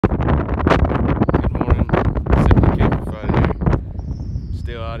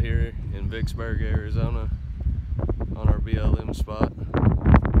Still out here in Vicksburg, Arizona on our BLM spot.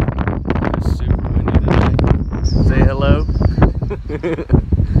 It's super windy today. Say hello.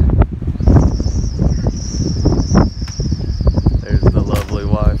 There's the lovely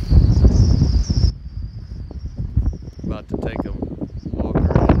wife. About to take a walk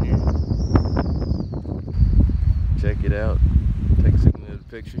around here. Check it out. Take some good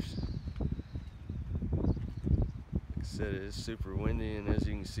pictures. Like I said, it is super windy, and as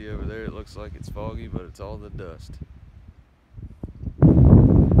you can see over there, it looks like it's foggy, but it's all the dust.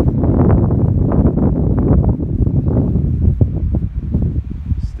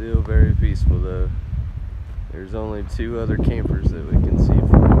 Still very peaceful though. There's only two other campers that we can see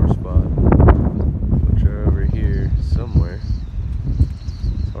from our spot, which are over here somewhere.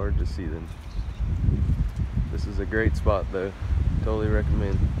 It's hard to see them. This is a great spot though. Totally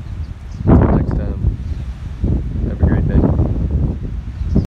recommend.